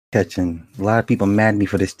catching a lot of people mad at me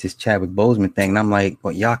for this Chadwick Boseman thing, and I'm like,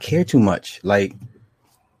 well, y'all care too much. Like,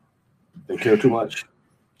 they care too much.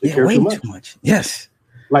 They yeah, care way too much. too much. Yes.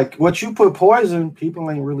 Like what you put poison, people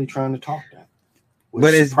ain't really trying to talk that.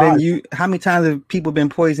 But it's been how many times have people been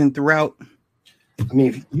poisoned throughout? I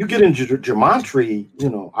mean, if you get into gematria,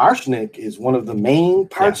 arsenic is one of the main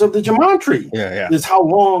parts of the gematria. Yeah. Is how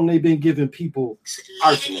long they've been giving people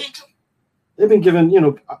arsenic. They've been giving,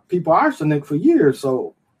 people arsenic for years.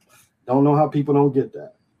 So don't know how people don't get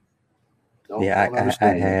that.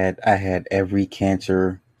 I had every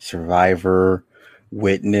cancer survivor,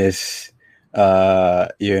 witness,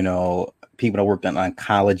 people that worked on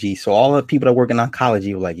oncology. So all the people that work in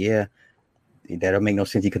oncology were like, yeah, that don't make no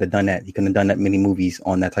sense. He could have done that. He couldn't have done that many movies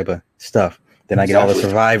on that type of stuff. Then I get all the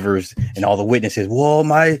survivors and all the witnesses. Well,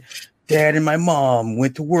 my dad and my mom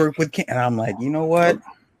went to work with and I'm like, you know what?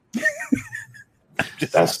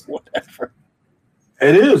 That's whatever.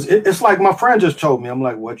 It is. It's like my friend just told me. I'm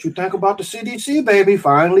like, what you think about the CDC, baby?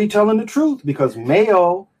 Finally telling the truth, because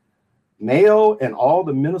Mayo and all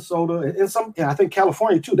the Minnesota and I think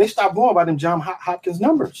California too, they stopped going by them Johns Hopkins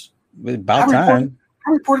numbers. About time.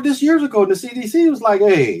 I reported this years ago, and the CDC was like,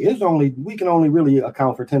 hey, we can only really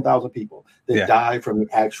account for 10,000 people that die from the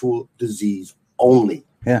actual disease only.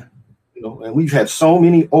 Yeah. And we've had so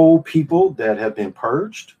many old people that have been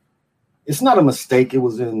purged. It's not a mistake. It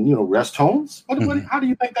was in, rest homes. How do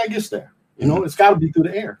you think that gets there? It's got to be through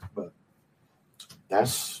the air. But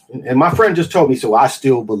and my friend just told me, so I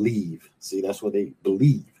still believe. See, that's what they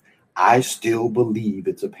believe. I still believe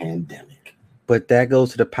it's a pandemic. But that goes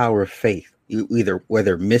to the power of faith.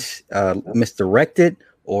 Whether misdirected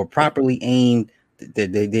or properly aimed,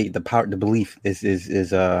 the power, the belief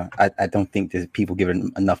is I don't think that people give it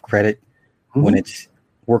enough credit when it's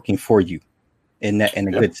working for you in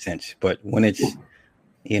a good sense. But when it's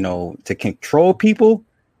to control people,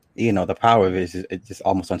 the power of it is just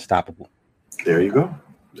almost unstoppable. There you go.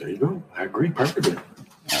 I agree perfectly.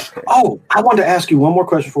 Okay. Oh, I wanted to ask you one more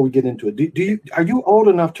question before we get into it. Are you old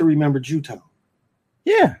enough to remember Jewtown?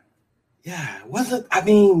 Yeah. Yeah, was it? I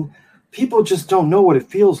mean, people just don't know what it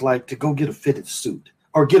feels like to go get a fitted suit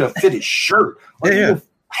or get a fitted shirt or even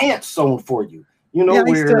pants sewn for you.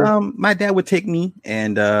 My dad would take me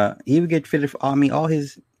and he would get fitted for me. All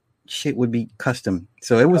his shit would be custom.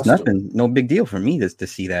 So it was nothing, no big deal for me to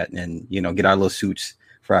see that and, get our little suits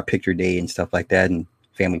for our picture day and stuff like that and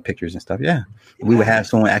family pictures and stuff. Yeah. We would have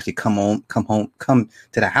someone actually come to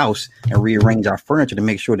the house and rearrange our furniture to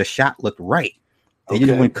make sure the shot looked right. They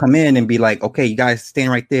just wouldn't come in and be like, okay, you guys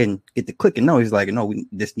stand right there and get the clicking. No, he's like, no,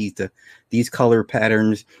 this needs these color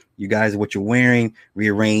patterns. You guys, what you're wearing,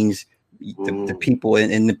 rearrange the people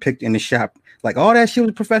in the shop. Like all that shit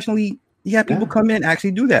was professionally. Yeah, people come in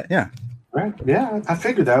actually do that. Yeah. Right. Yeah, I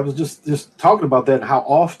figured that. I was just talking about that and how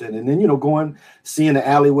often. And then, seeing the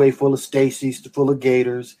alleyway full of Stacy's, full of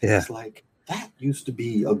Gators. Yeah. It's like that used to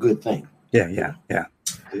be a good thing. Yeah.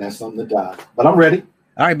 And that's something to die. But I'm ready.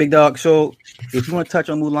 All right, big dog. So if you want to touch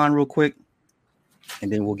on Mulan real quick,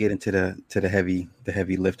 and then we'll get into the heavy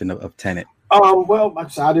lifting of Tenet. Well,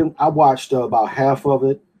 I watched about half of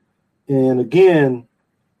it, and again,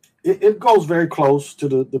 it goes very close to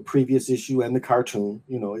the previous issue and the cartoon.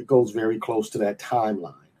 It goes very close to that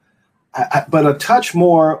timeline. But a touch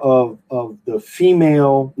more of the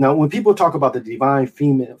female. Now, when people talk about the divine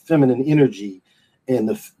feminine energy and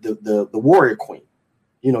the warrior queen.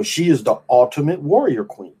 She is the ultimate warrior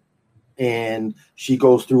queen, and she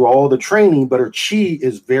goes through all the training, but her chi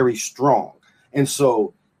is very strong. And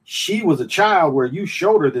so she was a child where you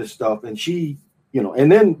showed her this stuff and she,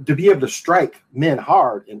 and then to be able to strike men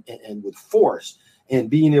hard and with force and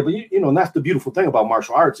being able, and that's the beautiful thing about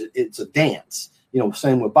martial arts. It's a dance,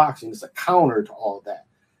 same with boxing. It's a counter to all that.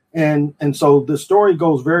 And so the story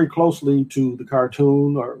goes very closely to the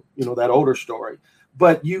cartoon or, that older story.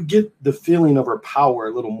 But you get the feeling of her power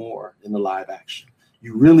a little more in the live action.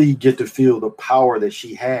 You really get to feel the power that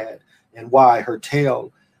she had and why her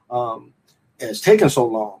tale has taken so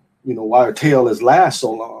long, why her tale has lasted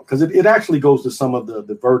so long. Because it actually goes to some of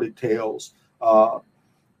the verdict tales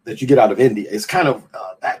that you get out of India. It's kind of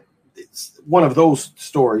it's one of those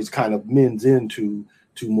stories kind of mends into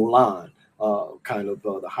Mulan, kind of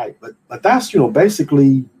the hype. But that's,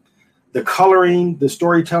 basically the coloring, the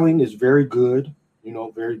storytelling is very good.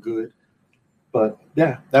 Very good. But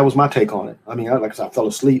yeah, that was my take on it. I mean, like I said, I fell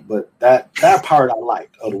asleep, but that part I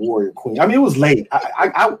liked of the Warrior Queen. I mean, it was late.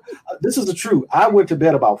 I this is the truth. I went to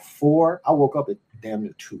bed about 4. I woke up at damn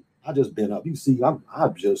near 2. I just been up. You see,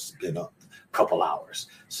 I've just been up a couple hours.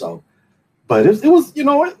 So, but it was,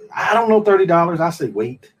 I don't know, $30. I say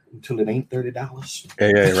wait until it ain't $30.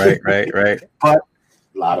 Yeah, right. But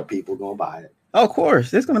A lot of people gonna buy it. Of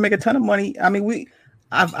course, it's gonna make a ton of money. I mean,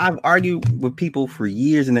 I've argued with people for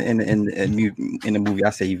years in the movie. I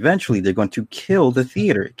say eventually they're going to kill the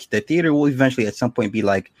theater. The theater will eventually at some point be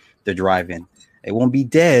like the drive-in. It won't be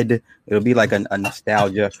dead. It'll be like a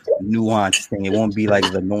nostalgia, nuanced thing. It won't be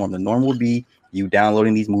like the norm. The norm will be you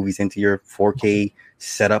downloading these movies into your 4K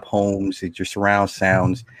setup homes, your surround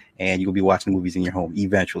sounds, and you'll be watching movies in your home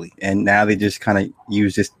eventually. And now they just kind of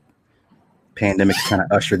use this pandemic to kind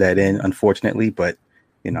of usher that in, unfortunately. But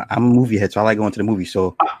I'm a movie head, so I like going to the movie.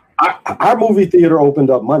 So our movie theater opened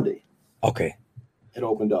up Monday. Okay, it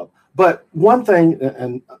opened up. But one thing,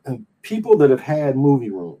 and people that have had movie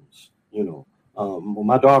rooms, when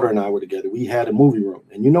my daughter and I were together, we had a movie room.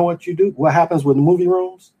 And you know what you do? What happens with the movie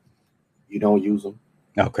rooms? You don't use them.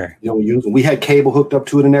 Okay. You don't use them. We had cable hooked up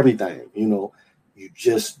to it and everything. You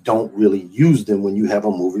just don't really use them when you have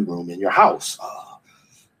a movie room in your house.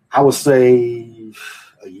 I would say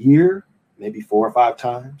a year, maybe 4 or 5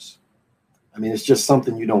 times. I mean, it's just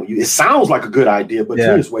something you don't use. It sounds like a good idea, but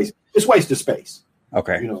to me, it's wasted space.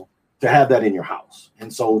 Okay. To have that in your house.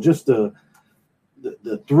 And so just the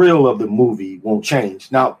thrill of the movie won't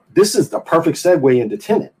change. Now, this is the perfect segue into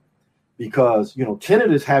Tenet, because,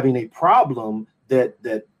 Tenet is having a problem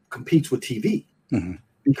that competes with TV. Mm-hmm.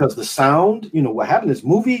 Because the sound, what happened is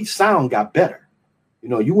movie sound got better.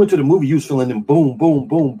 You went to the movie, you was feeling them boom, boom,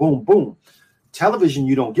 boom, boom, boom. Television,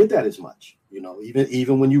 you don't get that as much.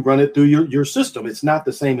 Even when you run it through your system, it's not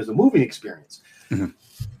the same as a movie experience. Mm-hmm.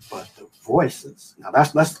 But the voices. Now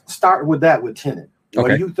let's start with that with Tenet.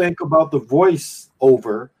 What do you think about the voice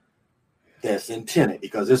over that's in Tenet?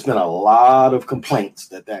 Because there's been a lot of complaints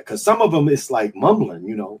because some of them it's like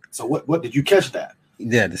mumbling, So what did you catch that?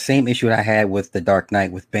 Yeah, the same issue that I had with The Dark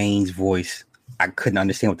Knight with Bane's voice. I couldn't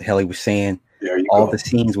understand what the hell he was saying. All the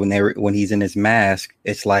scenes when he's in his mask,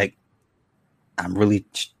 it's like I'm really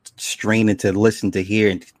straining to listen, to hear,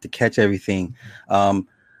 and to catch everything.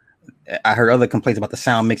 I heard other complaints about the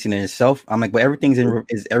sound mixing in itself. I'm like, but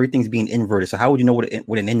everything's being inverted. So how would you know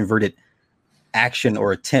what an inverted action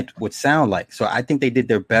or attempt would sound like? So I think they did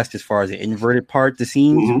their best as far as the inverted part, the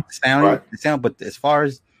scenes, the sound. But as far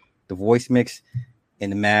as the voice mix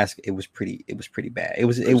and the mask, it was pretty bad. It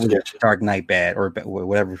was Dark Knight bad, or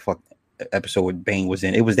whatever fuck episode Bane was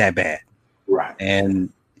in. It was that bad, right?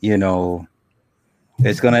 And it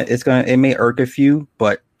may irk a few,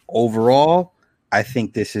 but overall, I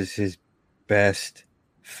think this is his best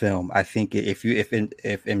film. I think if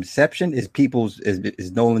Inception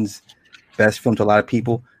is Nolan's best film to a lot of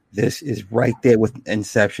people, this is right there with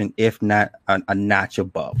Inception, if not a notch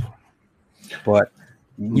above. But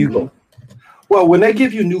you go. Well, when they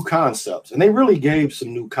give you new concepts, and they really gave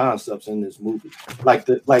some new concepts in this movie, like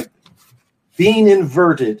being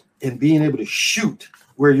inverted and being able to shoot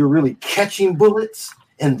where you're really catching bullets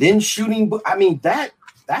and then shooting. I mean,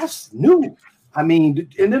 that's new. I mean,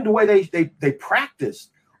 and then the way they practice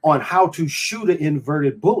on how to shoot an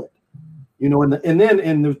inverted bullet, and then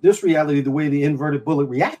in this reality, the way the inverted bullet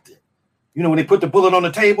reacted, when they put the bullet on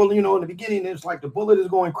the table, in the beginning, it's like the bullet is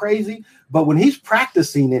going crazy. But when he's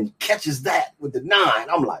practicing and catches that with the 9,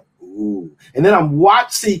 I'm like, ooh. And then I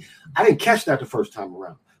didn't catch that the first time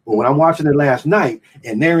around. But when I'm watching it last night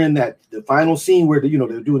and they're in the final scene where they're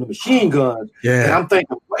doing the machine guns, and I'm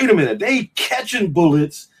thinking, wait a minute, they catching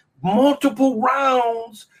bullets multiple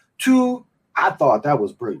rounds I thought that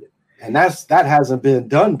was brilliant. And that hasn't been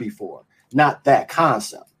done before. Not that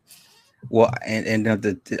concept. Well,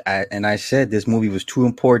 and I said this movie was too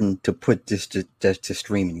important to put this to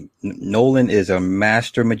streaming. Nolan is a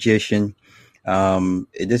master magician.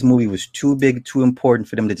 This movie was too big, too important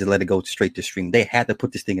for them to just let it go straight to stream. They had to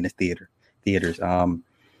put this thing in the theaters.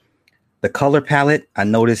 The color palette, I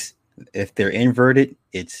noticed if they're inverted,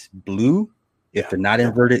 it's blue. If they're not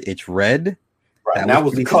inverted, it's red. Right. That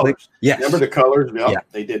was the colors. Slick. Yes. Remember the colors? Yep, yeah,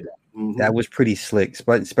 they did that. Mm-hmm. That was pretty slick,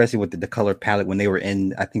 especially with the color palette when they were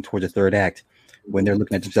in, I think, towards the third act, when they're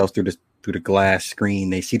looking at themselves through the glass screen,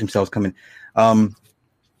 they see themselves coming.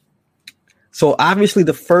 So obviously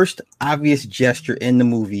the first obvious gesture in the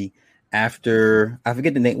movie after, I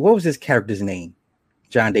forget the name. What was this character's name?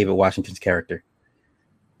 John David Washington's character.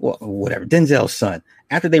 Well, whatever. Denzel's son.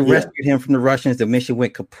 After they rescued him from the Russians, the mission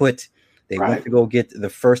went kaput. They went to go get the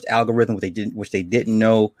first algorithm, which they didn't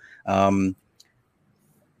know.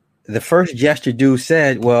 The first gesture dude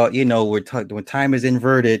said, well, when time is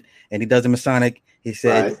inverted and he does a Masonic, he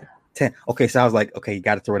said 10. Okay, so I was like, okay, you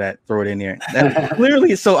got to throw it in there. That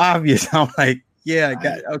clearly is so obvious. I'm like,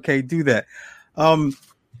 okay, do that.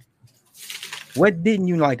 What didn't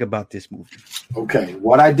you like about this movie? Okay,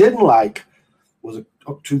 what I didn't like was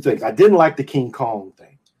two things. I didn't like the King Kong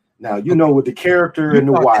thing. Now, with the character and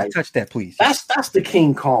the wife, touch that, please. That's the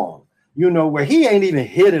King Kong, where he ain't even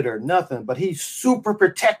hit it or nothing, but he's super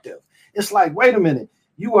protective. It's like, wait a minute,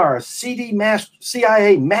 you are a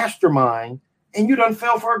CIA mastermind, and you done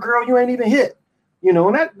fell for a girl you ain't even hit.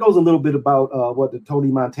 And that goes a little bit about what the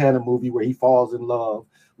Tony Montana movie where he falls in love,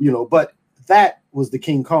 but that was the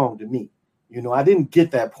King Kong to me. I didn't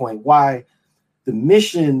get that point. Why the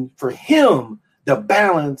mission for him, the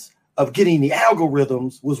balance of getting the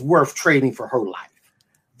algorithms was worth trading for her life.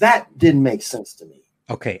 That didn't make sense to me.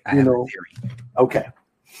 Okay, I have a theory. Okay.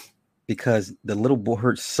 Because the little boy,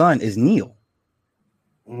 her son is Neil.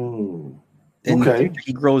 Okay.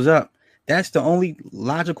 He grows up. That's the only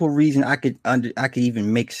logical reason I could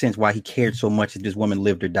even make sense why he cared so much if this woman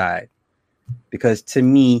lived or died. Because to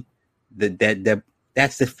me,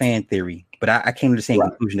 that's the fan theory. But I came to the same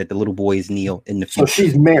conclusion that the little boy is Neil in the future. So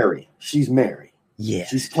she's Mary. She's Mary. Yeah.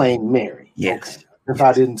 She's playing Mary. Yes. Okay. If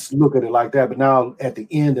I didn't look at it like that, but now at the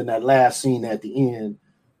end, in that last scene at the end,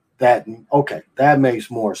 that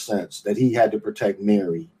makes more sense that he had to protect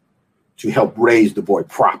Mary to help raise the boy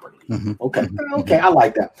properly. Mm-hmm. Okay. Mm-hmm. Okay. I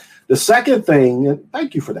like that. The second thing, and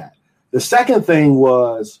thank you for that. The second thing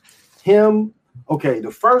was him. Okay.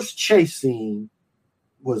 The first chase scene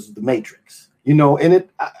was the Matrix, and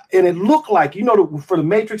it looked like, for the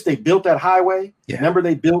Matrix, they built that highway. Yeah. Remember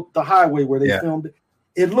they built the highway where they filmed it.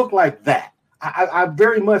 It looked like that. I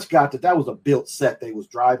very much got that was a built set they was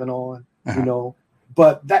driving on,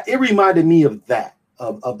 but that it reminded me of that,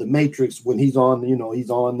 of the Matrix when he's on,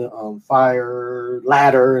 he's on the fire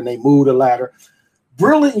ladder and they move the ladder.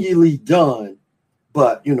 Brilliantly done,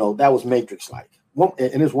 but that was Matrix-like.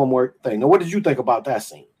 And there's one more thing. Now, what did you think about that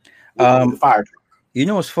scene? The fire truck.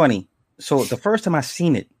 It's funny. So the first time I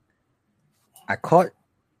seen it, I caught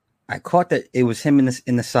that it was him in the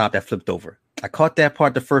Saab that flipped over. I caught that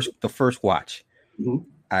part the first watch. Mm-hmm.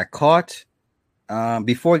 I caught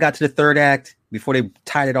before it got to the third act, before they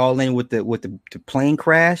tied it all in with the plane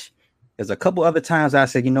crash. There's a couple other times I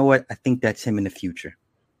said, you know what? I think that's him in the future.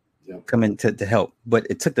 Yep. Coming to help. But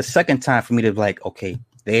it took the second time for me to be like, okay,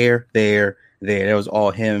 there. That was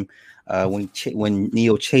all him. When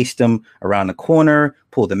Neo chased him around the corner,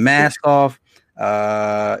 pulled the mask off,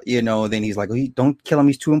 then he's like, oh, don't kill him.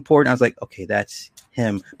 He's too important. I was like, okay, that's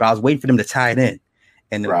him. But I was waiting for them to tie it in.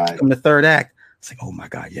 And from the third act, it's like, oh my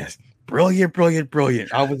God, yes. Brilliant.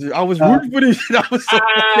 I was rooting for this shit. I was so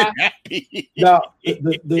happy. Now,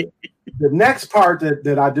 the next part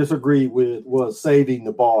that I disagreed with was saving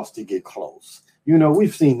the boss to get close.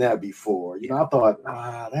 We've seen that before. I thought,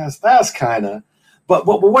 that's kind of. But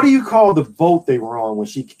what do you call the boat they were on when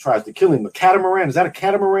she tries to kill him? A catamaran? Is that a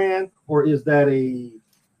catamaran or is that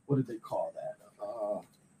what did they call that?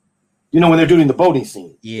 When they're doing the boating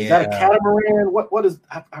scene. Yeah. Is that a catamaran? What is?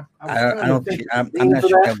 I'm not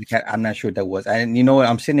sure. I'm not sure what that was. And you know what?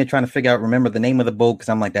 I'm sitting there trying to figure out, remember the name of the boat, because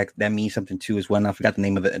I'm like that means something too as well. And I forgot the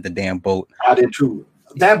name of the damn boat. I did too.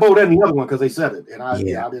 That boat and the other one because they said it, and I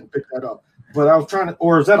didn't pick that up. But I was trying to,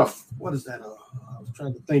 or is that what is that? I was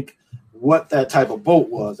trying to think what that type of boat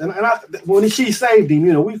was, and when she saved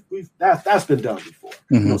him, that's been done before.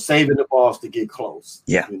 Mm-hmm. Saving the boss to get close.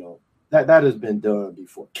 Yeah, that has been done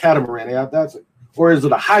before. Catamaran, or is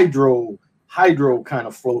it a hydro kind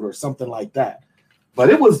of float or something like that? But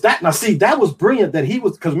it was that. Now, see, that was brilliant that he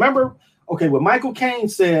was, because remember, when Michael Caine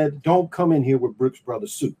said, "Don't come in here with Brooks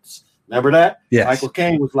Brothers suits." Remember that? Yes. Michael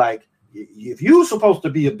Caine was like, if you're supposed to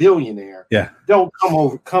be a billionaire, don't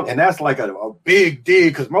come. And that's like a big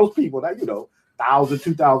dig, because most people that, $1,000,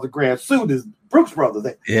 $2,000 grand suit is Brooks Brothers.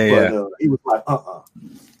 But he was like,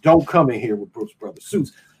 don't come in here with Brooks Brothers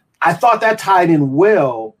suits. I thought that tied in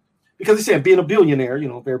well, because he said being a billionaire,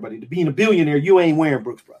 for everybody, to being a billionaire, you ain't wearing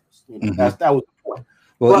Brooks Brothers. That was the point.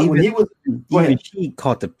 Well, but when he was,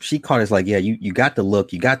 she caught us like, you got the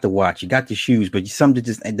look, you got the watch, you got the shoes, but something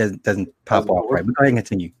just doesn't pop off right. But go ahead and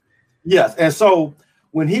continue. Yes, and so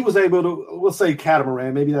when he was able to, we'll say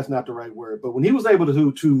catamaran, maybe that's not the right word, but when he was able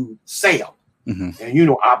to sail and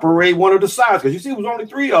operate one of the sides, because it was only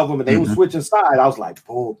 3 of them and they were switching side, I was like,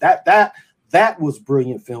 boom, that was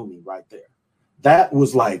brilliant filming right there. That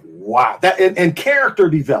was like, wow, that and character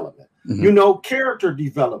development, character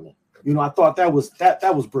development. I thought that was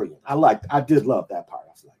brilliant. I did love that part. I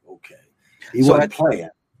was like, okay, he wasn't playing.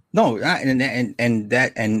 No, and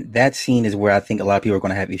that scene is where I think a lot of people are going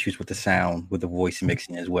to have issues with the sound, with the voice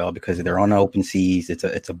mixing as well, because they're on the open seas. It's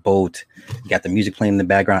a boat. You got the music playing in the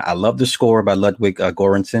background. I love the score by Ludwig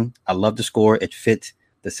Göransson. I love the score. It fits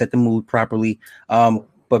to set the mood properly.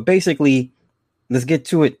 But basically, let's get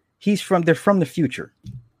to it. They're from the future.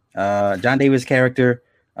 John Davis' character,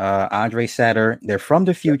 Andre Satter, they're from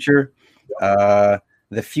the future.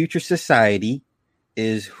 the future society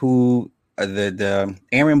is who the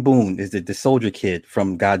Aaron Boone is the soldier kid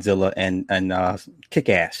from Godzilla and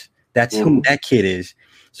Kick-Ass. That's who that kid is.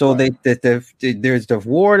 So right. There's the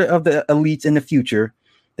war of the elites in the future.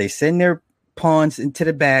 They send their pawns into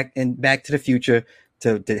the back and back to the future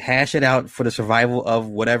to hash it out for the survival of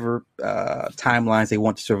whatever timelines they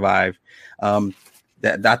want to survive. I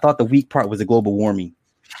thought the weak part was the global warming.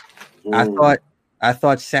 I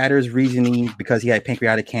thought Saturn's reasoning because he had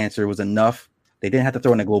pancreatic cancer was enough. They didn't have to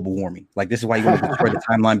throw in a global warming. Like, this is why you want to destroy the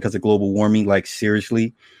timeline because of global warming. Like,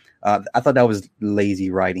 seriously, I thought that was lazy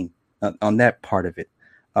writing on that part of it.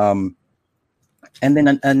 And then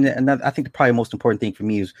I think the probably most important thing for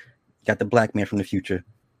me is you got the black man from the future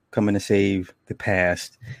coming to save the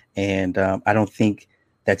past, and I don't think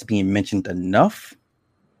that's being mentioned enough.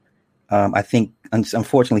 I think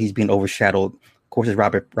unfortunately he's being overshadowed. Of course, it's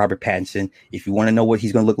Robert Pattinson. If you want to know what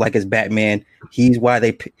he's going to look like as Batman,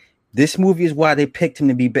 this movie is why they picked him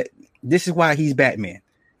to be. This is why he's Batman.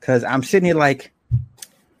 Because I'm sitting here like,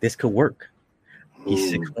 this could work.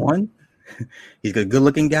 He's 6'1". He's a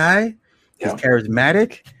good-looking guy. He's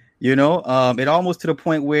charismatic. You know, it almost to the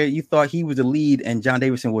point where you thought he was the lead and John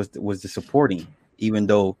Davidson was the supporting, even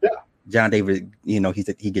though John David, you know,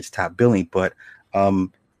 he gets top billing. But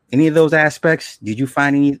any of those aspects, did you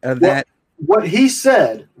find any of that? What he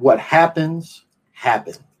said, what happens,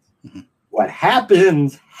 happened. Mm-hmm. What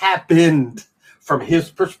happens, happened from his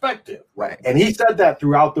perspective. Right. And he said that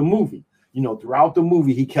throughout the movie. You know, throughout the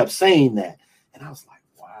movie, he kept saying that. And I was like,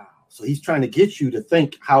 wow. So he's trying to get you to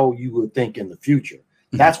think how you would think in the future.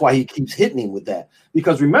 Mm-hmm. That's why he keeps hitting him with that.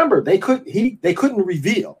 Because remember, they couldn't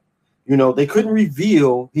reveal. You know, he couldn't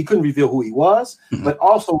reveal who he was, mm-hmm. but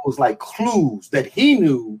also it was like clues that he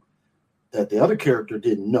knew that the other character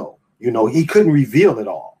didn't know. You know, he couldn't reveal it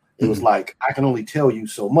all. It was like, I can only tell you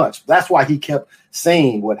so much. That's why he kept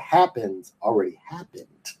saying what happens already happened.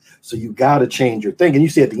 So you got to change your thinking. You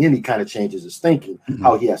see at the end, he kind of changes his thinking,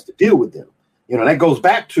 how he has to deal with them. You know, that goes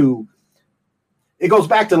back to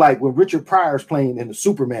like when Richard Pryor's playing in the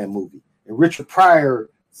Superman movie, and Richard Pryor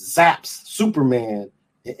zaps Superman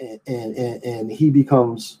and he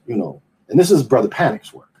becomes, you know, and this is Brother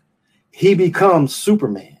Panic's work. He becomes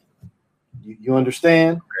Superman. You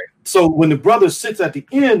understand? Okay. So when the brother sits at the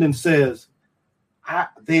end and says,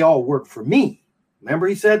 they all work for me. Remember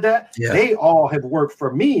he said that? Yeah. They all have worked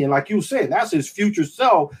for me. And like you said, that's his future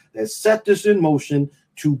self that set this in motion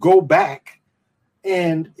to go back.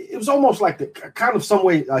 And it was almost like the kind of some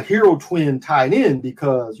way a hero twin tied in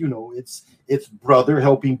because, you know, it's brother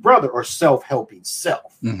helping brother or self helping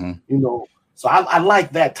self, you know. So I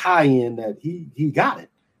like that tie in that he got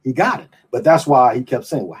it. He got it. But that's why he kept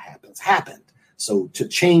saying what happens, happened. So to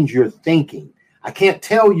change your thinking, I can't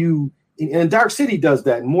tell you, and Dark City does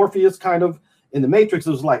that. And Morpheus kind of in the Matrix, it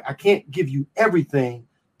was like, I can't give you everything,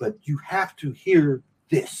 but you have to hear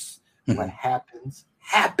this. What happens,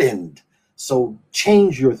 happened. So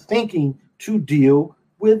change your thinking to deal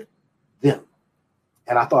with them.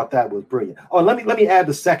 And I thought that was brilliant. Oh, let me add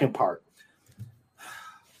the second part.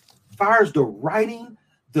 As far as the writing,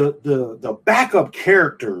 the backup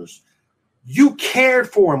characters, you cared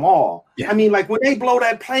for them all. Yeah. I mean, like when they blow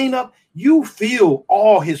that plane up, you feel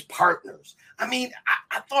all his partners. I mean,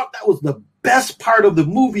 I thought that was the best part of the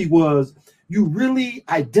movie was you really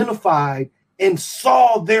identified and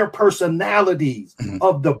saw their personalities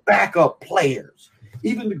of the backup players,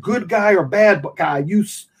 even the good guy or bad guy.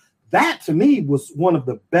 That to me was one of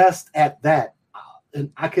the best at that.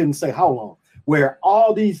 And I couldn't say how long. Where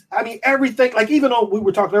all these, I mean, everything, like even though we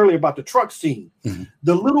were talking earlier about the truck scene,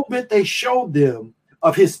 the little bit they showed them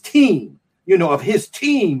of his team, you know,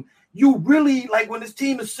 you really, like when his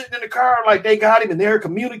team is sitting in the car, like they got him and they're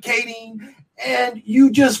communicating and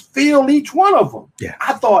you just feel each one of them. Yeah.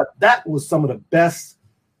 I thought that was some of the best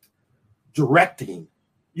directing,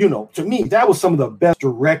 you know, to me, that was some of the best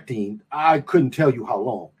directing. I couldn't tell you how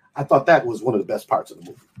long. I thought that was one of the best parts of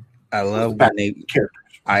the movie. I love when characters.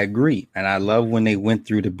 I agree. And I love when they went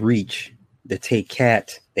through the breach, the take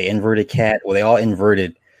Cat, the inverted Cat, well, they all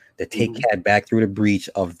inverted, the take Cat back through the breach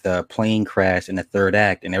of the plane crash in the third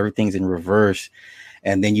act, and everything's in reverse.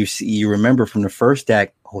 And then you remember from the first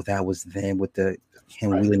act, oh, that was them with him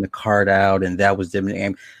wheeling the cart out, and that was them.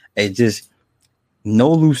 And it just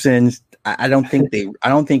no loose ends. I don't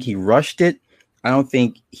think he rushed it. I don't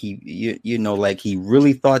think he, you know, like he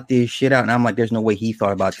really thought this shit out. And I'm like, there's no way he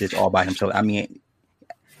thought about this all by himself. I mean,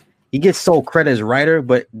 he gets sole credit as writer,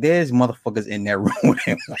 but there's motherfuckers in that room with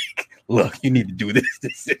him like, look, you need to do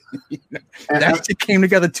this. You know, that shit came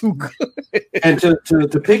together too good. And to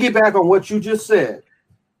piggyback on what you just said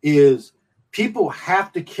is people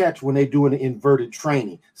have to catch when they do an inverted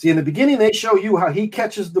training. See, in the beginning, they show you how he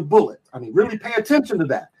catches the bullet. I mean, really pay attention to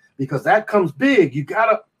that because that comes big. You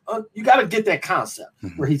gotta get that concept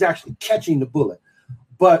where he's actually catching the bullet.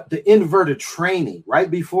 But the inverted training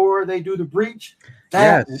right before they do the breach,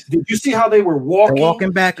 did you see how they were walking? They're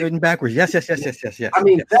walking back and backwards. Yes. I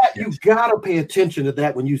mean, you gotta pay attention to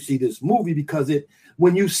that when you see this movie because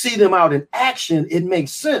when you see them out in action, it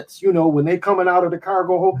makes sense. You know, when they're coming out of the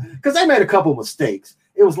cargo hold, because they made a couple of mistakes.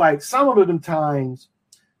 It was like some of them times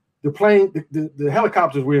the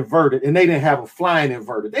helicopters were inverted and they didn't have a flying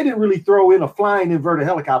inverted. They didn't really throw in a flying inverted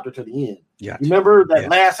helicopter to the end. Yeah. Remember that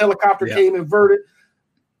last helicopter came inverted?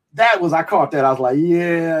 I caught that. I was like,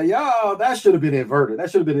 that should have been inverted.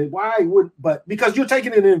 That should have been but because you're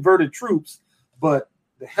taking in inverted troops, but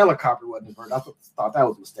the helicopter wasn't inverted. I thought that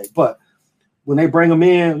was a mistake. But when they bring them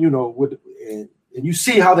in, you know, and you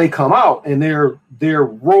see how they come out and they're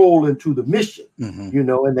rolling to the mission, you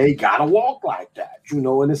know, and they gotta walk like that, you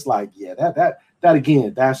know, and it's like, that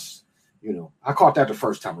again, that's, you know, I caught that the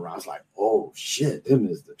first time around. I was like, oh shit, them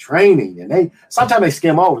is the training. And sometimes they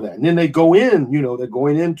skim over that. And then they go in, you know, they're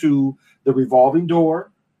going into the revolving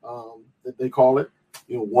door, that they call it,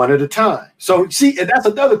 you know, one at a time. So see, and that's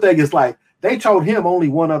another thing, is like they told him only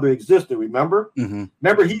one other existed, remember?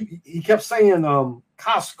 Remember he kept saying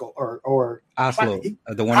Costco or Oslo,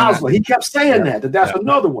 the one Oslo. He kept saying that's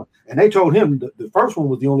another one. And they told him the first one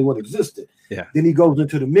was the only one that existed. Yeah. Then he goes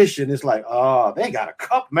into the mission. It's like, they got a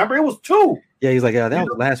couple. Remember, it was 2. Yeah, he's like, that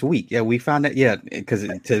was last week. Yeah, we found that. Yeah, because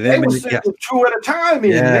to them, they were sending 2 at a time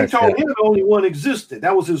in. And they told him only one existed.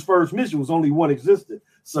 That was his first mission. Was only one existed.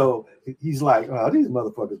 So he's like, these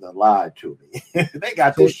motherfuckers done lied to me. They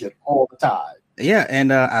got this shit all the time. Yeah,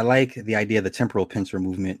 and I like the idea of the temporal pincer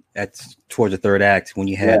movement. That's towards the third act when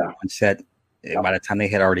you had on set. By the time they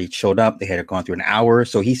had already showed up, they had gone through an hour.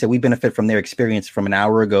 So he said we benefit from their experience from an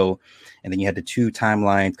hour ago. And then you had the 2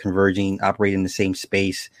 timelines converging, operating in the same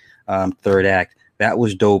space. Third act. That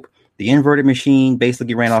was dope. The inverted machine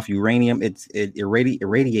basically ran off uranium. It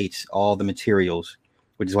irradiates all the materials,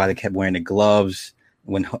 which is why they kept wearing the gloves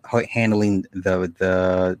when handling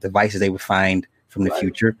the devices they would find from the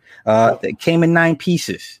future. It came in 9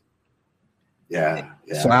 pieces. Yeah.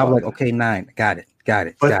 So I was like, okay, 9. Got it.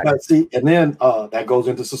 But see, and then that goes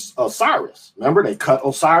into Osiris. Remember, they cut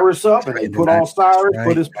Osiris up and they put Osiris,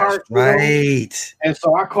 put his part. Right. And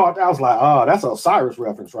so I was like, that's an Osiris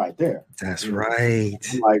reference right there. That's right.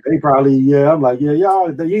 I'm like, they probably, I'm like,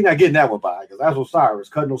 y'all, you're not getting that one by because that's Osiris,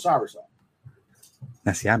 cutting Osiris up.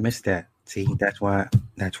 Now, see, I missed that. See, that's why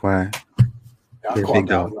you're the big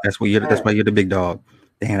dog. That's why you're the big dog.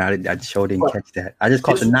 Damn, I sure didn't catch that. I just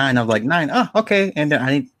caught the 9. I was like, 9. Oh, okay. And then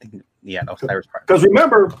I didn't think. Yeah, no, Osiris part. Because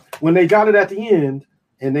remember when they got it at the end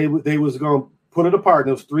and they was going to put it apart.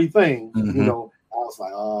 There was 3 things. You know, I was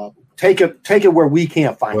like, take it where we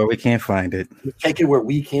can't find it. Where we can't find it. Take it where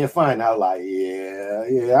we can't find it. I was like,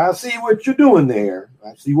 yeah, I see what you're doing there.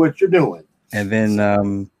 I see what you're doing. And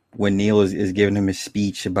then when Neil is giving him his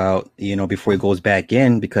speech about, you know, before he goes back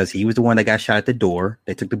in, because he was the one that got shot at the door.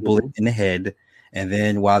 They took the bullet in the head. And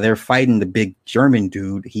then while they're fighting the big German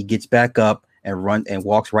dude, he gets back up and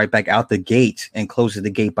walks right back out the gate and closes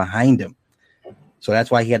the gate behind him. So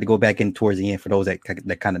that's why he had to go back in towards the end for those that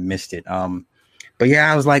kind of missed it. But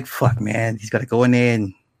yeah, I was like, fuck, man, he's got to go in there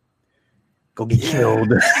and go get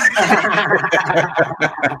killed.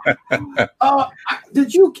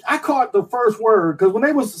 I caught the first word because when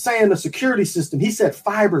they was saying the security system, he said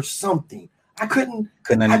fiber something. I couldn't.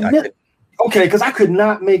 Okay, because I could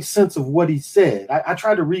not make sense of what he said. I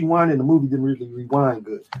tried to rewind and the movie didn't really rewind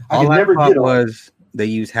good. All I thought was they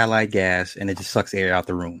use halide gas and it just sucks air out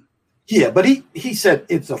the room. Yeah, but he said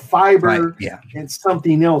it's a fiber and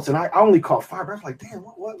something else. And I only caught fiber. I was like, damn,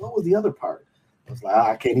 what was the other part? I was like,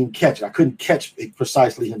 I can't even catch it. I couldn't catch it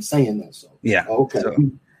precisely him saying that. So okay. So,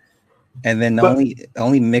 and then the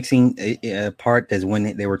only mixing part is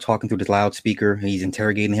when they were talking through this loudspeaker. He's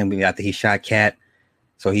interrogating him after he shot Cat.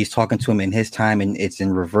 So he's talking to him in his time, and it's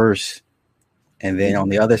in reverse. And then on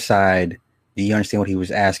the other side, do you understand what he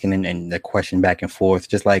was asking and the question back and forth?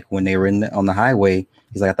 Just like when they were on the highway,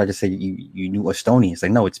 he's like, I thought you said you knew Estonian. It's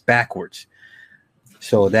like, no, it's backwards.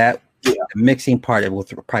 So that the mixing part, it will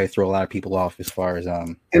probably throw a lot of people off as far as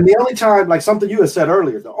And the only time, like something you had said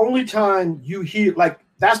earlier, the only time you hear, like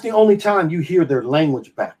that's the only time you hear their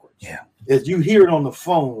language backwards. Yeah, is you hear it on the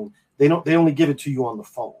phone. They only give it to you on the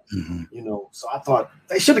phone, you know. So I thought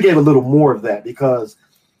they should have gave a little more of that because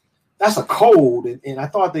that's a code, and I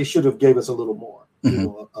thought they should have gave us a little more, you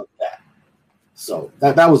know, of that. So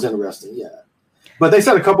that was interesting, yeah. But they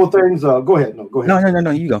said a couple of things. Go ahead. No, go ahead. No.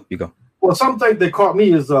 You go. Well, something that caught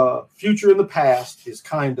me is future in the past is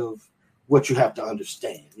kind of what you have to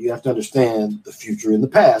understand. You have to understand the future in the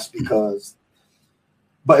past because,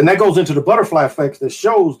 and that goes into the butterfly effects that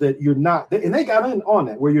shows that you're not, and they got in on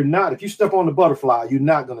that, where you're not, if you step on the butterfly, you're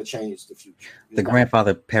not going to change the future. The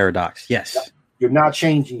grandfather paradox, yes. You're not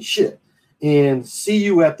changing shit. And see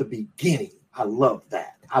you at the beginning. I love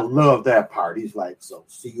that. I love that part. He's like, so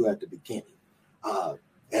see you at the beginning.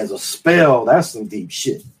 As a spell, that's some deep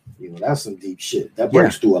shit. That's some deep shit. That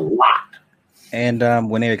breaks through a lot. And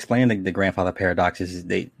when they explain the grandfather paradox, is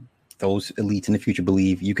those elites in the future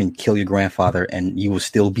believe you can kill your grandfather and you will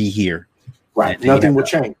still be here. Right. Nothing will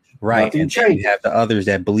change. Right. Nothing and changes. You have the others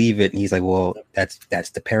that believe it, and he's like, well, that's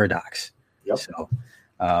the paradox. Yep. So,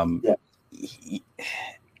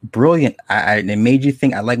 brilliant. It made you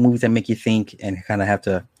think. I like movies that make you think and kind of have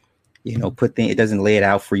to, put things. It doesn't lay it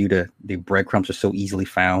out for you the breadcrumbs are so easily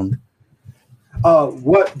found.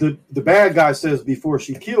 What the bad guy says before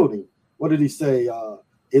she killed him. What did he say?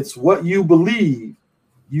 It's what you believe.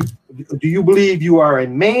 Do you believe you are a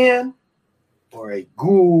man or a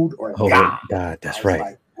good or a god? God, that's right.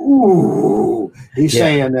 Like, ooh, he's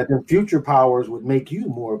saying that the future powers would make you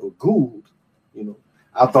more of a good.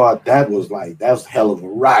 I thought that's hell of a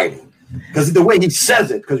writing because the way he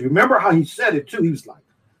says it. Because remember how he said it too. He was like,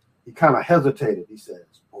 he kind of hesitated. He says,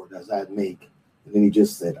 "Or does that make?" And then he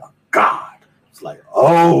just said, "A god." It's like,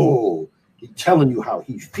 oh, he's telling you how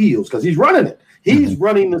he feels because he's running it. He's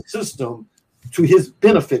running the system to his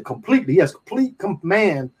benefit completely. He has complete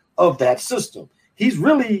command of that system. He's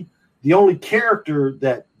really the only character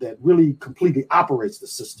that really completely operates the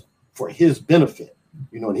system for his benefit,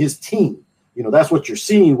 and his team. That's what you're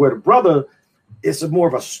seeing where the brother, it's more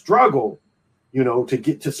of a struggle, to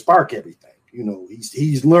get to spark everything.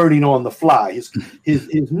 He's learning on the fly.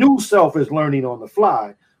 His new self is learning on the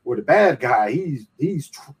fly, where the bad guy,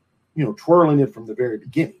 he's twirling it from the very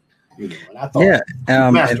beginning. And I thought,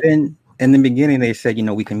 and then in the beginning they said,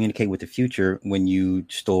 we communicate with the future when you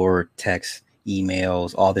store text,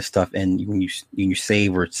 emails, all this stuff, and when you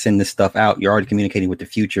save or send this stuff out, you're already communicating with the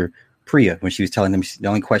future. Priya, when she was telling them, the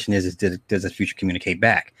only question is does the future communicate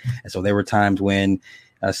back? And so there were times when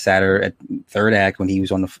Saturn at third act, when he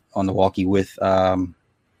was on the walkie with John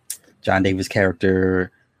Davis'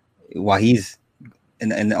 character, while he's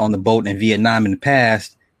on the boat in Vietnam in the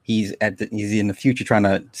past, he's in the future trying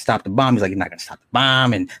to stop the bomb. He's like, you're not going to stop the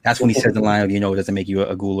bomb. And that's when he says the line of, it doesn't make you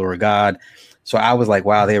a ghoul or a god. So I was like,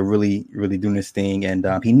 wow, they're really, really doing this thing. And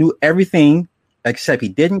he knew everything except he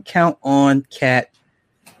didn't count on Kat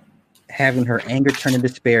having her anger turn into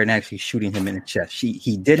despair and actually shooting him in the chest.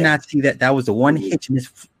 He did not see that. That was the one hitch in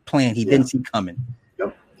his plan he didn't see coming.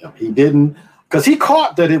 Yep. He didn't, because he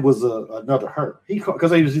caught that it was another her.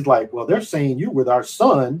 Because he's like, well, they're saying you're with our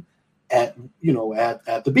son at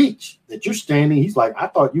the beach, that you're standing. He's like, I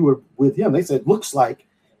thought you were with him. They said, looks like,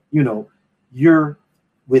 you're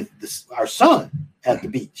with our son at the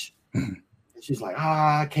beach. And she's like,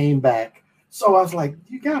 I came back. So I was like,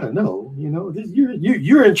 you gotta know,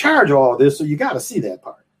 you're in charge of all this, so you gotta see that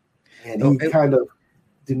part. And he kind of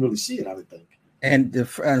didn't really see it, I would think. And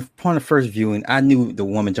upon the first viewing, I knew the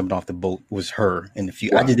woman jumping off the boat was her in the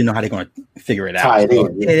future. Right. I just didn't know how they're going to figure it out.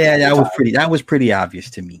 That was pretty obvious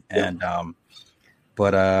to me. Yeah. And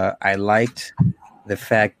but I liked the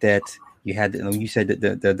fact that you had, you said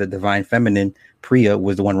that the divine feminine Priya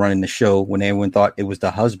was the one running the show when everyone thought it was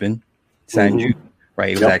the husband, Sanju, right?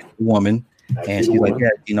 It was actually the woman. And she's like,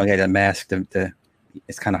 he had that mask.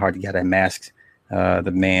 It's kind of hard to get that mask,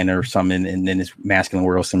 the man or something, and then this masculine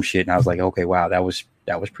world, some shit. And I was like, okay, wow, that was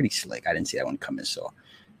pretty slick. I didn't see that one coming. So,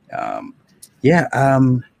 I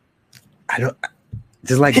don't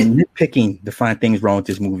just like nitpicking to find things wrong with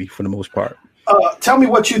this movie for the most part. Tell me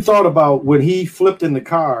what you thought about when he flipped in the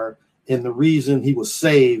car and the reason he was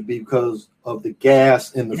saved because of the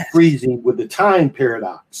gas and the freezing with the time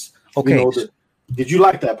paradox. Okay. Did you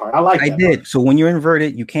like that part? I did. Part. So when you're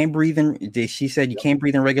inverted, you can't breathe in. She said you can't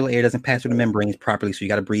breathe in regular air. It doesn't pass through the membranes properly. So you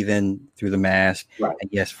got to breathe in through the mask. Right. And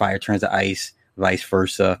yes, fire turns to ice, vice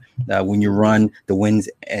versa. When you run, the wind's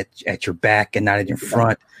at your back and not at your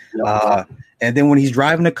front. And then when he's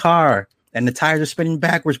driving the car and the tires are spinning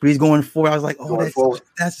backwards, but he's going forward, I was like, oh,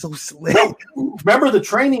 that's so slick. Remember the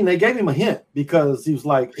training? They gave him a hint because he was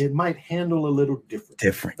like, it might handle a little different.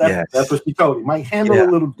 That's what she told him. Might handle a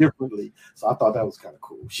little differently. So I thought that was kind of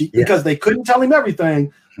cool. Because they couldn't tell him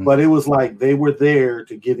everything, but it was like they were there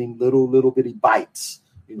to give him little bitty bites.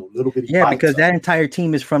 Little bitty bites. Because that entire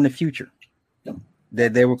team is from the future.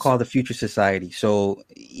 They were called the Future Society. So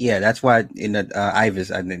that's why in the Ivis,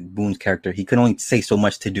 I think Boone's character, he could only say so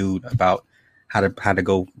much to dude about how to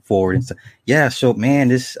go forward and stuff. Yeah. So man,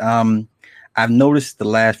 this I've noticed the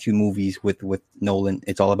last few movies with Nolan,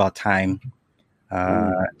 it's all about time,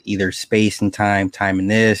 either space and time in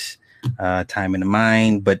this, time in the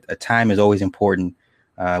mind, but time is always important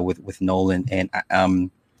with Nolan.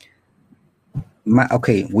 And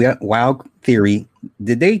Wild Theory.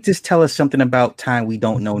 Did they just tell us something about time we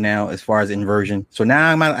don't know now as far as inversion? So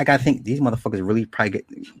now I gotta think these motherfuckers really probably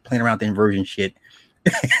get playing around with the inversion shit.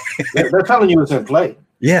 They're telling you it's in play.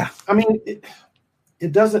 Yeah, I mean,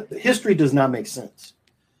 it doesn't. History does not make sense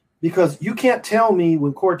because you can't tell me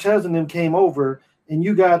when Cortez and them came over and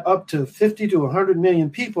you got up to 50 to 100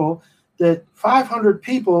 million people that 500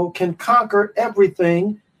 people can conquer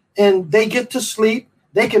everything and they get to sleep.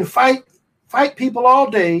 They can fight people all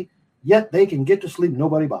day, yet they can get to sleep.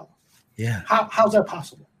 Nobody bothers. Yeah. How's that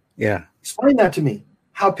possible? Yeah. Explain that to me.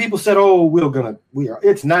 How people said, "Oh,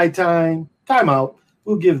 it's nighttime. Time out.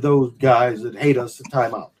 We'll give those guys that hate us a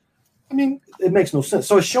time out." I mean, it makes no sense.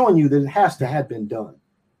 So it's showing you that it has to have been done,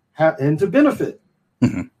 and to benefit.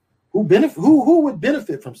 Mm-hmm. Who would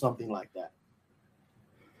benefit from something like that?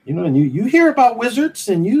 You know, and you hear about wizards,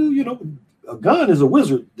 and you know, a gun is a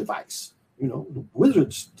wizard device. You know, the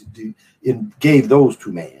wizards gave those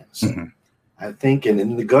to man. So I think, and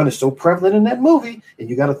then the gun is so prevalent in that movie, and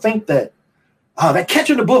you got to think that that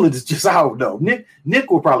catching the bullet is just, I don't know. Nick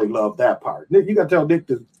will probably love that part. Nick, you got to tell Nick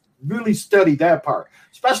to really study that part,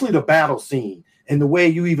 especially the battle scene and the way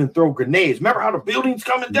you even throw grenades. Remember how the building's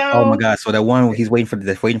coming down? Oh my God! So that one he's waiting for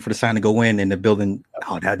the sign to go in, and the building.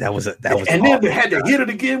 Oh, that was. And awesome. Then they had to hit it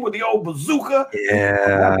again with the old bazooka.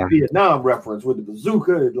 Yeah, Vietnam reference with the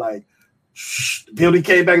bazooka. It like the building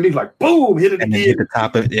came back and he's like, boom, hit it and again. Hit the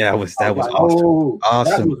top of it. Yeah, that was like, awesome. Oh,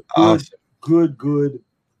 awesome. That was good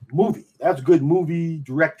movie. That's good movie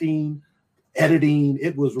directing, editing.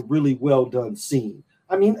 It was a really well done scene.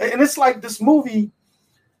 I mean, and it's like this movie,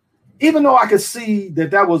 even though I could see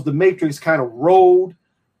that was the Matrix kind of road,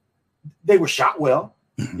 they were shot well.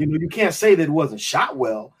 You know, you can't say that it wasn't shot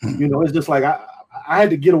well. You know, it's just like I had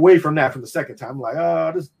to get away from that from the second time. I'm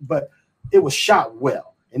like, but it was shot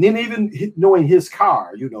well. And then even knowing his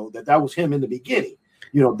car, you know, that was him in the beginning,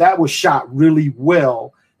 you know, that was shot really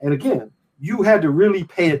well. And again, you had to really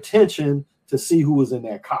pay attention to see who was in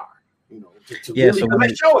that car, you know, to really, so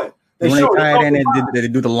they show it. They tie it in and they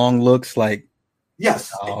do the long looks like.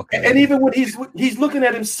 Yes. Oh, okay. And even when he's looking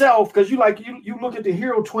at himself, because you look at the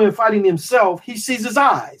hero twin fighting himself, he sees his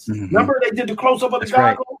eyes. Remember they did the close up of the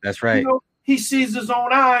goggle? That's right. You know, he sees his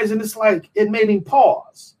own eyes, and it's like it made him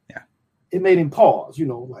pause. Yeah. It made him pause, you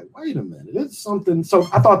know, like, wait a minute, it's something. So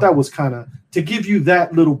I thought that was kind of to give you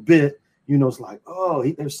that little bit, you know, it's like, oh,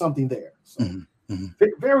 there's something there. So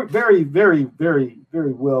very, very, very, very,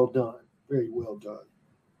 very well done. Very well done.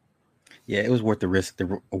 Yeah, it was worth the risk,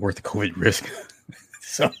 worth the COVID risk.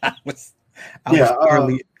 So I was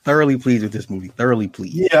thoroughly pleased with this movie. Thoroughly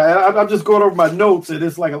pleased. Yeah, I'm just going over my notes, and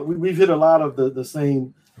it's like we've hit a lot of the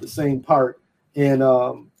same part. And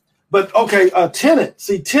but okay, Tenet.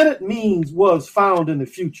 See, Tenet means was found in the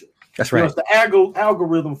future. That's right. You know, it's the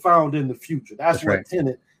algorithm found in the future. That's what right.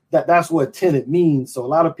 Tenet. That's what Tenet means. So a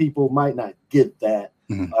lot of people might not get that.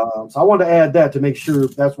 So I wanted to add that to make sure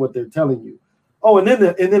that's what they're telling you. Oh, and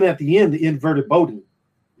then at the end, the inverted boating.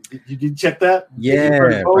 Did you check that? Yeah,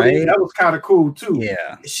 right. That was kind of cool too.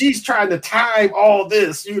 Yeah, she's trying to time all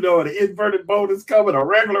this. You know, the inverted boat is coming, a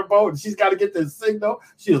regular boat, and she's got to get this signal.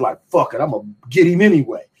 She was like, "Fuck it, I'm gonna get him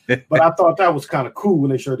anyway." But I thought that was kind of cool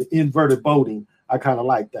when they showed the inverted boating. I kind of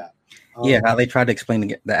like that. How they tried to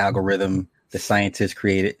explain the algorithm the scientists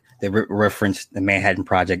created. They referenced the Manhattan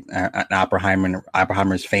Project,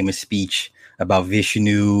 Oppenheimer's famous speech about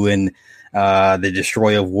Vishnu and the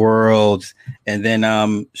destroyer of worlds. And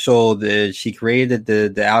then she created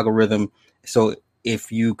the algorithm. So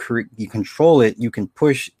if you control it, you can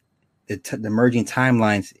push the merging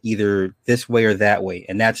timelines either this way or that way.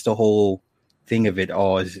 And that's the whole thing of it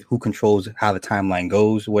all, is who controls how the timeline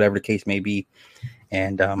goes, whatever the case may be.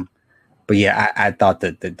 And but yeah, I thought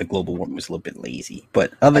that the global warming was a little bit lazy.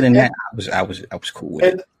 But other than that, I was cool with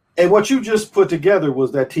it. And what you just put together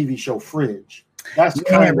was that TV show Fringe. That's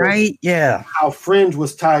kind of right. Yeah, how Fringe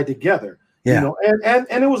was tied together. Yeah, you know,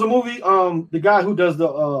 and it was a movie. The guy who does the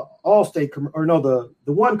Allstate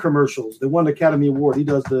the one commercials, the one Academy Award. He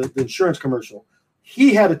does the insurance commercial.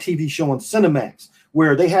 He had a TV show on Cinemax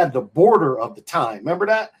where they had the border of the time. Remember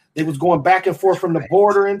that? They was going back and forth from the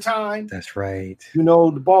border in time. That's right. You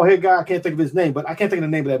know, the bald head guy, I can't think of his name, but I can't think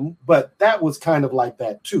of the name of that. But that was kind of like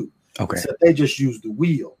that too. Okay. Except they just used the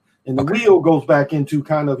wheel. And the wheel goes back into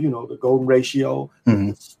kind of, you know, the golden ratio,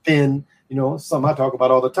 the spin, you know, something I talk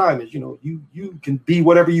about all the time is, you know, you can be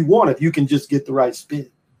whatever you want if you can just get the right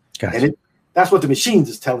spin. Gotcha. that's what the machines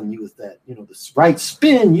is telling you, is that, you know, this right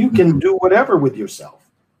spin, you can do whatever with yourself,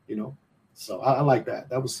 you know. So I like that.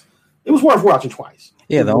 It was worth watching twice.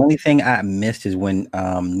 Yeah, the only thing I missed is when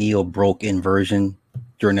Neo broke inversion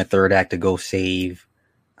during the third act to go save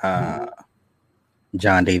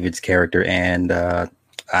John David's character and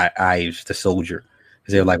Ives, the soldier.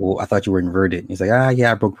 Because they were like, well, I thought you were inverted. He's like,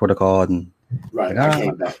 yeah, I broke protocol. And right, like, I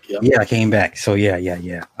came back. Yep. Yeah, I came back. So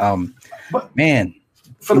yeah. But man,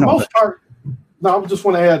 for the most part, no, I just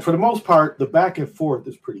want to add, for the most part, the back and forth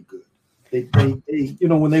is pretty good. They you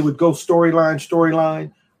know, when they would go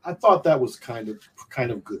storyline, I thought that was kind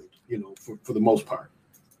of good, you know, for the most part.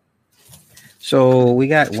 So we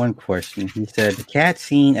got one question. He said the cat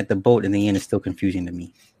scene at the boat in the end is still confusing to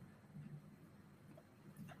me.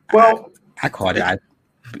 Well, I caught it.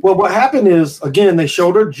 Well, what happened is, again, they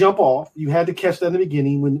showed her jump off. You had to catch that in the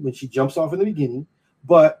beginning when she jumps off in the beginning,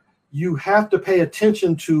 but you have to pay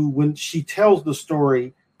attention to when she tells the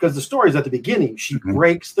story, because the story is at the beginning. She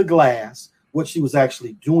breaks the glass, what she was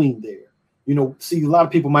actually doing there. You know, see, a lot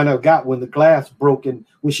of people might not have got when the glass broke. And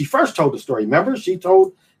when she first told the story, remember, she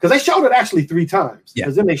told, because they showed it actually 3 times.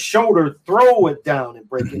 Because then they showed her throw it down and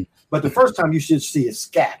break it. But the first time you should see it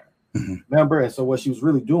scatter. Remember? And so what she was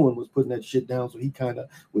really doing was putting that shit down so he kind of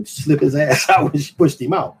would slip his ass out when she pushed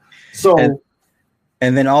him out. So,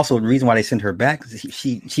 and then also the reason why they sent her back is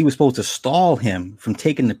she was supposed to stall him from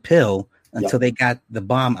taking the pill until they got the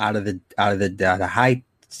bomb out of the high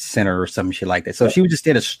center or some shit like that. So she was just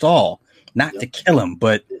there to stall, not to kill him,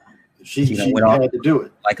 but she went had to do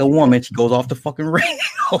it like a woman. She goes off the fucking radio.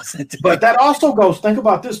 But that also goes. Think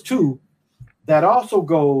about this too. That also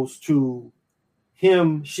goes to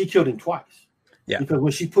him. She killed him twice. Yeah. Because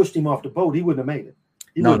when she pushed him off the boat, he wouldn't have made it.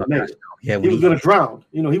 He wouldn't have made it. Yeah, he was going to drown.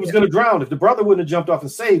 You know, he was going to drown. If the brother wouldn't have jumped off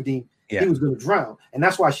and saved him, he was going to drown. And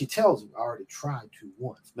that's why she tells him, "I already tried to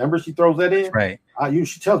once." Remember, she throws that in. Right.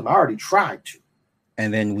 She tells him, "I already tried to."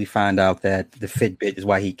 And then we find out that the Fitbit is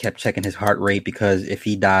why he kept checking his heart rate, because if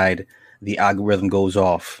he died, the algorithm goes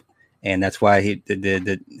off, and that's why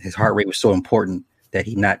his heart rate was so important, that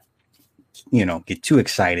he not, you know, get too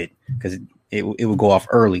excited, because it would go off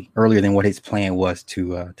earlier than what his plan was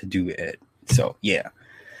to do it. So yeah.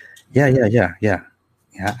 I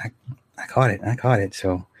caught it.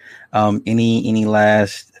 So, any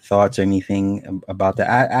last thoughts or anything about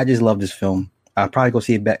that? I just love this film. I'll probably go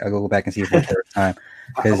see it back. I'll go back and see it for the third time.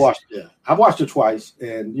 I watched it twice,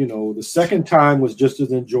 and you know, the second time was just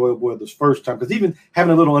as enjoyable as the first time, because even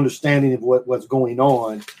having a little understanding of what's going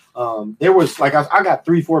on, there was like I got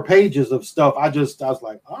 3-4 pages of stuff. I was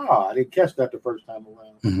like, I didn't catch that the first time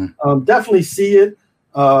around. Definitely see it,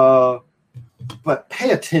 but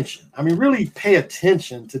pay attention. I mean, really pay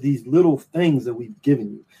attention to these little things that we've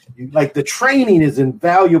given you. Like the training is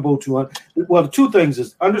invaluable to. Well, the 2 things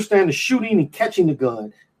is understand the shooting and catching the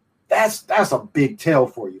gun. That's a big tell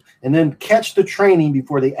for you. And then catch the training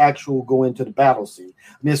before they actually go into the battle scene.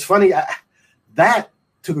 I mean, it's funny. That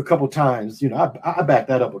took a couple times. You know, I backed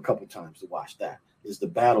that up a couple times to watch that. Is the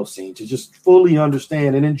battle scene, to just fully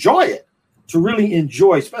understand and enjoy it. To really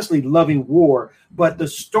enjoy, especially loving war. But the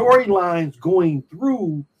storylines going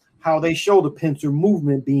through how they show the pincer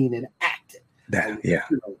movement being enacted. You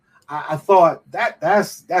know, I thought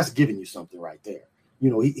that's giving you something right there. You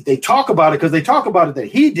know, they talk about it because they talk about it that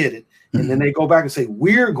he did it, and then they go back and say,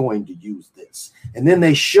 we're going to use this. And then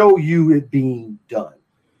they show you it being done.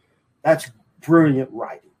 That's brilliant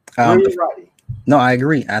writing. No, I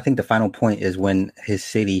agree. I think the final point is when his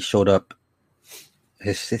city showed up.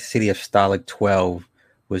 His city of Stalag 12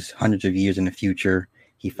 was hundreds of years in the future.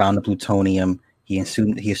 He found the plutonium. He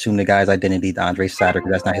assumed the guy's identity, the Andrei Sadr,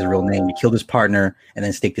 because that's not his real name. He killed his partner and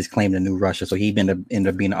then staked his claim to New Russia. So he ended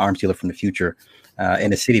up being an arms dealer from the future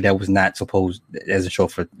in a city that was not supposed as a show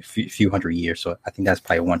for a few hundred years. So I think that's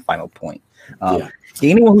probably one final point.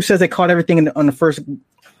 Anyone who says they caught everything on the first,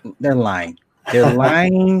 they're lying. They're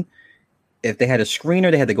lying. If they had a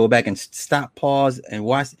screener, they had to go back and stop, pause, and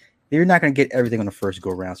watch. You're not going to get everything on the first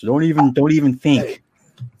go round. So don't even think. Hey.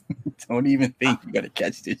 Don't even think you got to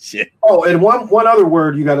catch this shit. Oh, and one other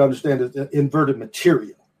word you got to understand is inverted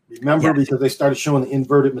material. Remember, because they started showing the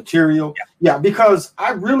inverted material. Yeah, because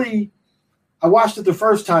I watched it the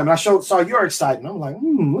first time and I saw your excitement. I'm like,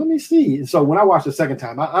 let me see. And so when I watched the second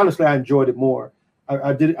time, I enjoyed it more.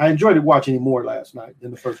 I enjoyed it watching it more last night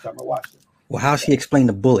than the first time I watched it. Well, how she explained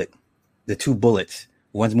the 2 bullets.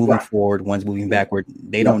 One's moving forward, one's moving backward.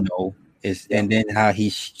 They don't know. And then how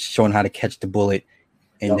he's showing how to catch the bullet.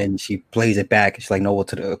 And then she plays it back. She's like, no, well,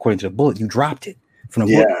 according to the bullet, you dropped it. From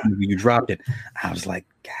the bullet, you dropped it. I was like,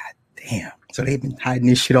 God damn. So they've been hiding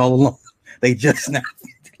this shit all along. They just now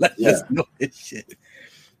let us know this shit.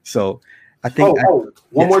 So I think.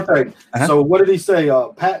 One more thing. Uh-huh. So what did he say?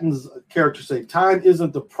 Patton's character say, "Time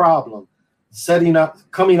isn't the problem.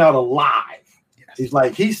 Coming out alive."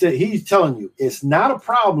 Yes. He's telling you it's not a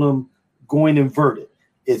problem going inverted.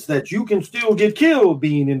 It's that you can still get killed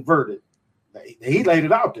being inverted. He laid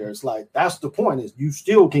it out there. It's like that's the point, is you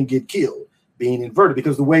still can get killed being inverted,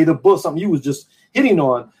 because the way the bullet, something you was just hitting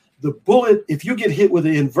on, the bullet, if you get hit with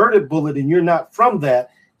an inverted bullet and you're not from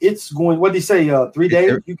that, it's going, what did he say, 3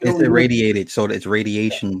 days? It's irradiated, so it's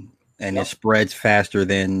radiation, and it spreads faster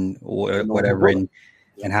than whatever. And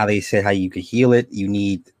how they said how you could heal it, you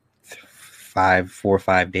need 4 or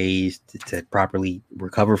 5 days to properly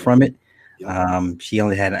recover from it. She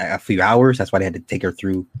only had a few hours. That's why they had to take her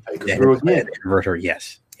through again. Invert her.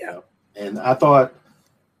 Yes. Yeah. And I thought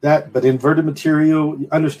that, but inverted material,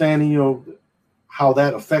 understanding, how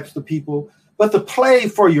that affects the people, but the play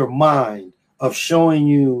for your mind of showing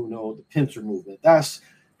the pincer movement. That's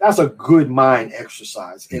a good mind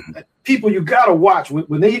exercise. Mm-hmm. And people, you got to watch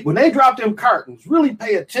when they drop them cartons, really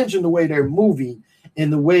pay attention to the way they're moving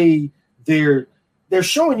and the way they're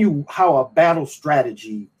showing you how a battle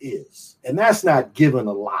strategy is. And that's not given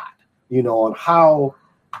a lot, on how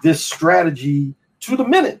this strategy to the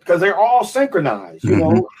minute, because they're all synchronized,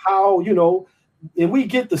 how, and we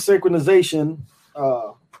get the synchronization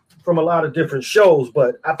from a lot of different shows,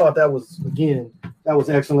 but I thought that was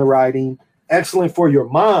excellent writing, excellent for your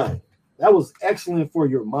mind. That was excellent for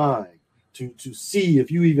your mind to see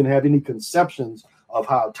if you even have any conceptions of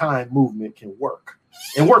how time movement can work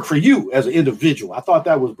and work for you as an individual. I thought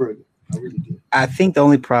that was brilliant. I really did. I think the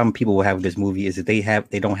only problem people will have with this movie is that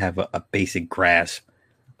they don't have a basic grasp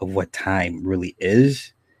of what time really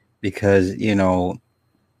is, because the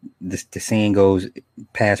saying goes,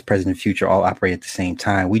 past, present, and future all operate at the same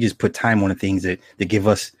time. We just put time on the things that give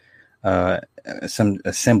us a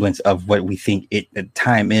semblance of what we think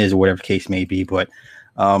time is, or whatever case may be. But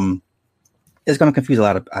it's going to confuse a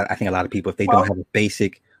lot of people if they don't have a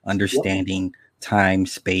basic understanding, time,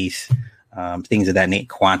 space, things of that nature,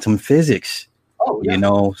 quantum physics.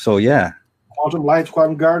 So yeah, quantum lights,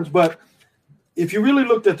 quantum gardens. But if you really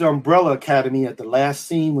looked at the Umbrella Academy at the last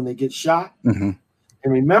scene when they get shot, mm-hmm.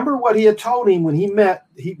 and remember what he had told him when they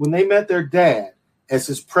met their dad as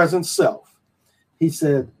his present self, he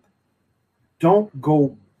said, "Don't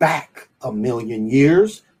go back a million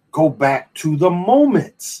years. Go back to the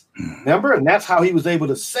moments." Remember, and that's how he was able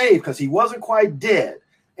to save, because he wasn't quite dead.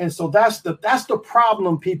 And so that's the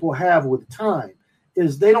problem people have with time,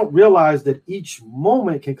 is they don't realize that each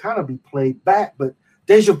moment can kind of be played back. But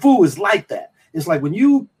deja vu is like that. It's like when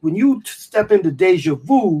you step into deja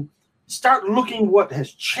vu, start looking what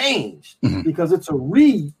has changed, mm-hmm. because it's a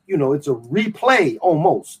replay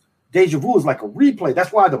almost. Deja vu is like a replay.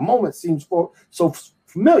 That's why the moment seems so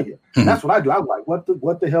familiar. Mm-hmm. That's what I do. I'm like, what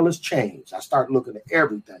the hell has changed? I start looking at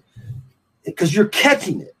everything, because you're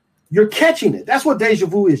catching it. You're catching it. That's what deja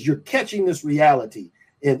vu is. You're catching this reality,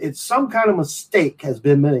 and it's some kind of mistake has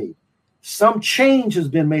been made. Some change has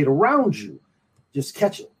been made around you. Just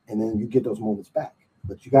catch it, and then you get those moments back.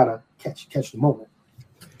 But you gotta catch the moment.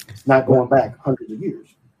 It's not going back hundreds of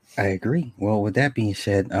years. I agree. Well, with that being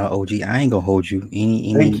said, OG, I ain't gonna hold you.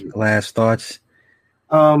 Any last thoughts?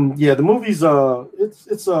 The movies.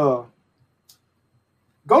 It's go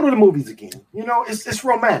to the movies again. It's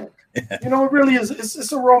romantic. It really is.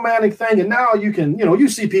 It's a romantic thing. And now you can, you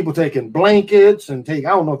see people taking blankets and I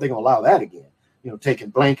don't know if they're gonna allow that again. Taking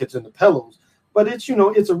blankets and the pillows. But it's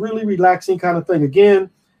it's a really relaxing kind of thing. Again,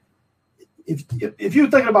 if you're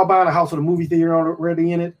thinking about buying a house with a movie theater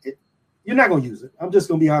already in it, you're not gonna use it. I'm just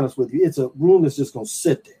gonna be honest with you. It's a room that's just gonna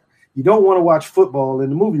sit there. You don't want to watch football in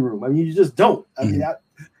the movie room. I mean, you just don't. I mean,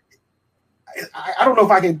 I don't know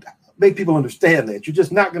if I can make people understand that. You're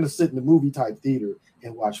just not going to sit in the movie type theater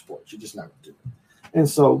and watch sports. You're just not going to do it. And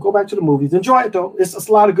so go back to the movies. Enjoy it, though. It's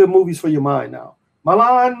a lot of good movies for your mind now.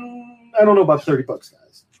 Milan, I don't know about $30,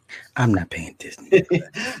 guys. I'm not paying Disney.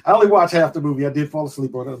 I only watched half the movie. I did fall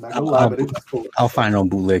asleep on it. I'm not gonna lie, but it was cool. I'll find on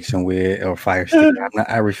bootleg somewhere or Fire Stick.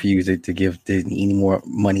 I refuse to give Disney any more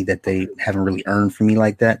money that they haven't really earned for me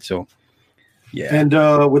like that. So, yeah.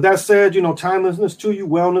 And with that said, timelessness to you,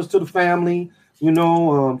 wellness to the family,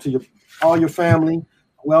 to all your family,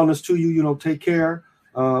 wellness to you, take care.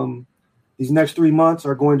 These next 3 months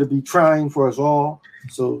are going to be trying for us all.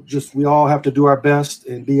 So we all have to do our best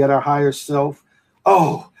and be at our higher self.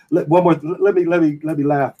 Oh, one more. Let me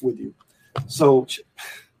laugh with you. So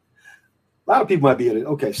a lot of people might be at it.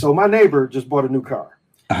 Okay, so my neighbor just bought a new car.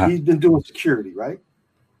 Uh-huh. He's been doing security, right?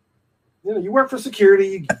 You work for security,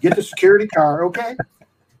 you get the security car, okay?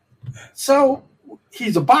 So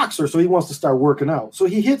he's a boxer, so he wants to start working out. So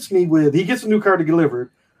he hits me he gets a new car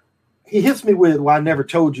delivered. he hits me with, "Well, I never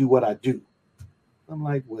told you what I do." I'm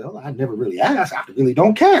like, "Well, I never really asked. I really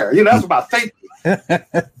don't care. You know, that's about faith."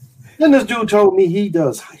 Then this dude told me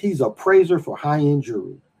he's a appraiser for high-end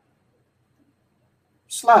jewelry.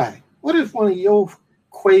 Sly, what if one of your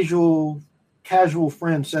casual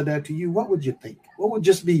friends said that to you? What would you think? What would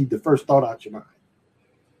just be the first thought out your mind?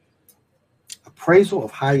 Appraisal of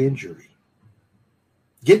high-end jewelry.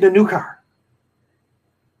 Getting a new car.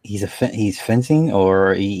 He's fencing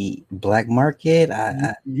or black market.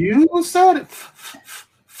 You said it.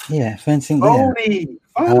 Yeah, fencing. Phony.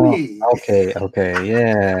 Oh, okay,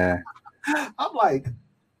 yeah. I'm like,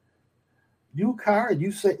 new car, and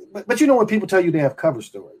you say, but you know when people tell you they have cover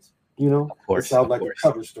stories, you know, of course, it sounds like a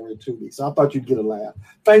cover story to me. So I thought you'd get a laugh.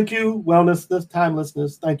 Thank you, wellness,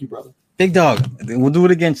 timelessness. Thank you, brother. Big dog. We'll do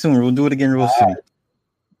it again soon. We'll do it again real soon. Right.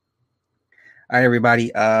 All right,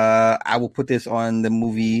 everybody. I will put this on the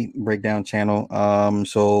movie breakdown channel.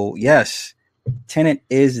 So yes, Tenet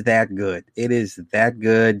is that good. It is that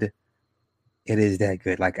good. It is that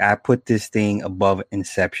good. Like, I put this thing above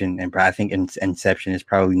Inception, and I think Inception is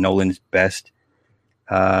probably Nolan's best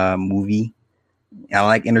movie. I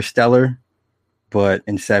like Interstellar, but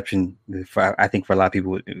Inception, I think for a lot of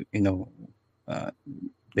people, you know,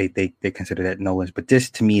 they consider that Nolan's. But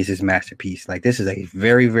this, to me, is his masterpiece. Like, this is a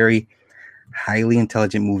very, very highly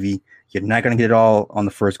intelligent movie. You're not going to get it all on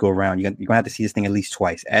the first go around. You're going to have to see this thing at least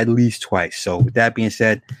twice. So with that being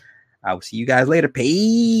said, I will see you guys later.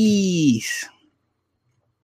 Peace.